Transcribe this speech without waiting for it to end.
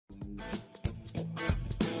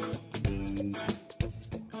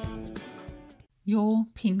your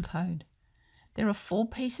PIN code. There are 4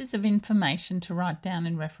 pieces of information to write down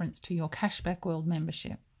in reference to your Cashback World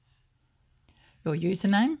membership. Your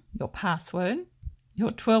username, your password,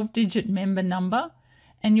 your 12-digit member number,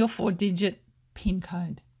 and your 4-digit PIN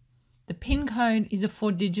code. The PIN code is a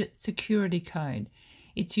 4-digit security code.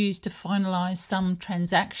 It's used to finalise some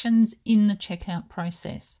transactions in the checkout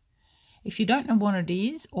process. If you don't know what it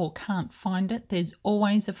is or can't find it, there's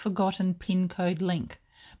always a forgotten PIN code link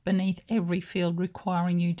beneath every field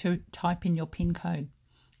requiring you to type in your PIN code.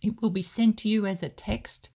 It will be sent to you as a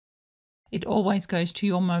text. It always goes to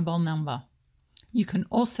your mobile number. You can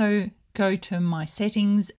also go to My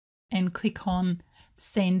Settings and click on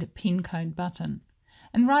Send PIN Code button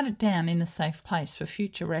and write it down in a safe place for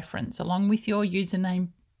future reference along with your username,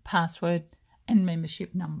 password and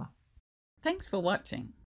membership number. Thanks for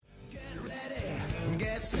watching. Get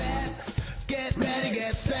ready,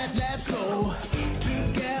 get set, let's go.